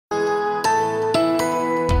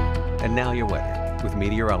And now your weather with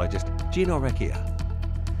meteorologist Gino Recchia.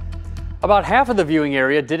 About half of the viewing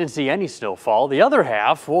area didn't see any snowfall. The other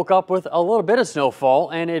half woke up with a little bit of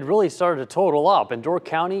snowfall, and it really started to total up. In Door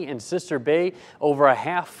County and Sister Bay, over a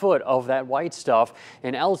half foot of that white stuff.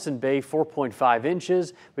 In Ellison Bay, 4.5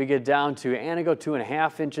 inches. We get down to Antigo,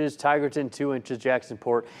 2.5 inches. Tigerton, 2 inches.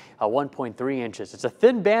 Jacksonport, 1.3 inches. It's a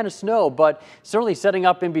thin band of snow, but certainly setting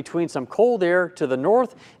up in between some cold air to the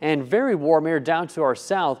north and very warm air down to our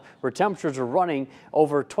south, where temperatures are running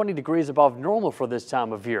over 20 degrees above normal for this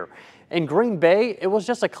time of year. In Green Bay, it was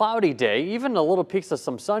just a cloudy day, even a little peaks of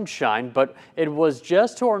some sunshine, but it was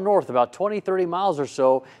just to our north, about 20-30 miles or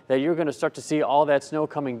so, that you're going to start to see all that snow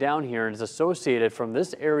coming down here, and is associated from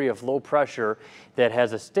this area of low pressure that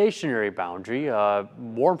has a stationary boundary, a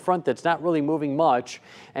warm front that's not really moving much,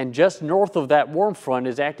 and just north of that warm front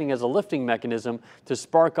is acting as a lifting mechanism to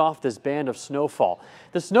spark off this band of snowfall.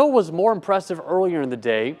 The snow was more impressive earlier in the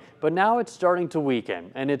day, but now it's starting to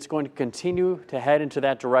weaken, and it's going to continue to head into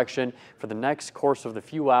that direction for the next course of the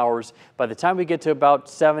few hours. By the time we get to about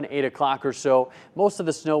 7-8 o'clock or so, most of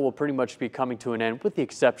the snow will pretty much be coming to an end, with the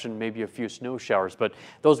exception maybe a few snow showers, but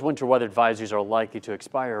those winter weather advisories are likely to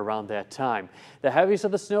expire around that time. The heaviest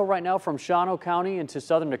of the snow right now from Shawano County into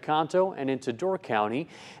southern Oconto and into Door County,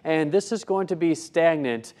 and this is going to be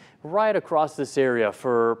stagnant right across this area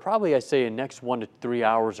for probably, I say, the next 1 to 3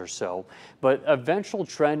 hours or so. But eventual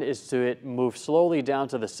trend is to it move slowly down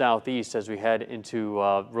to the southeast as we head into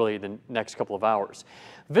really the next couple of hours.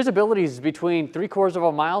 Visibility is between 3/4 of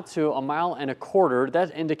a mile to 1.25 miles.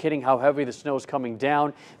 That's indicating how heavy the snow is coming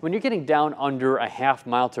down. When you're getting down under a half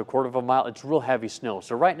mile to 1/4 of a mile, it's real heavy snow.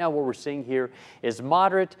 So right now what we're seeing here is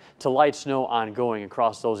moderate to light snow ongoing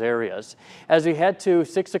across those areas. As we head to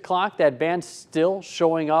 6 o'clock, that band's still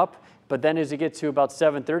showing up. But then as you get to about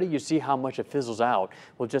 7:30, you see how much it fizzles out.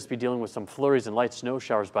 We'll just be dealing with some flurries and light snow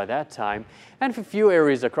showers by that time. And for a few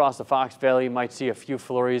areas across the Fox Valley, you might see a few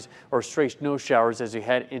flurries or straight snow showers as we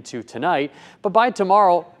head into tonight. But by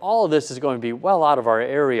tomorrow, all of this is going to be well out of our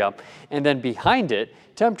area. And then behind it,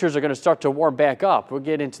 temperatures are going to start to warm back up. We'll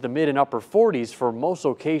get into the mid and upper 40s for most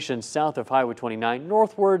locations south of Highway 29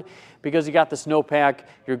 northward. Because you got the snowpack,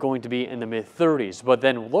 you're going to be in the mid 30s. But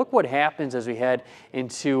then look what happens as we head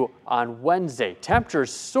into on Wednesday.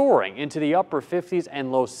 Temperatures soaring into the upper 50s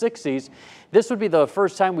and low 60s. This would be the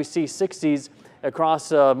first time we see 60s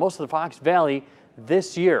across most of the Fox Valley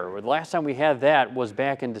this year. The last time we had that was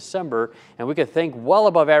back in December, and we could think well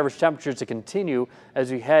above average temperatures to continue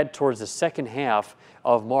as we head towards the second half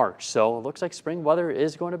of March. So it looks like spring weather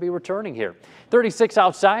is going to be returning here. 36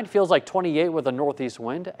 outside, feels like 28 with a northeast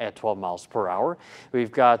wind at 12 miles per hour.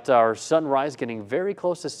 We've got our sunrise getting very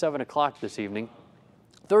close to 7 o'clock this evening.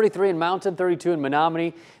 33 in Mountain, 32 in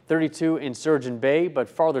Menominee, 32 in Surgeon Bay, but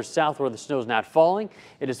farther south where the snow is not falling,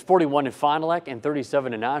 it is 41 in Fond du Lac and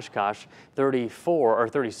 37 in Oshkosh,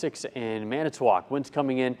 36 in Manitowoc. Winds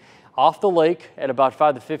coming in off the lake at about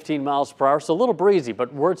 5 to 15 miles per hour, so a little breezy,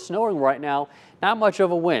 but where it's snowing right now, not much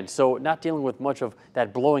of a wind, so not dealing with much of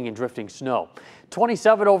that blowing and drifting snow.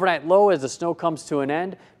 27 overnight low as the snow comes to an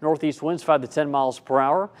end. Northeast winds 5 to 10 miles per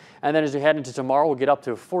hour. And then as we head into tomorrow, we'll get up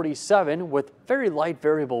to 47 with very light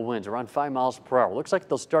variable winds around 5 miles per hour. Looks like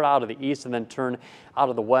they'll start out of the east and then turn out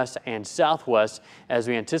of the west and southwest as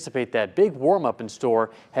we anticipate that big warm up in store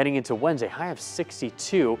heading into Wednesday. High of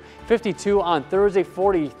 62, 52 on Thursday,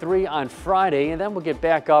 43 on Friday, and then we'll get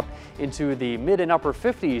back up into the mid and upper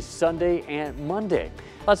 50s Sunday and Monday.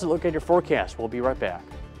 Let's look at your forecast. We'll be right back.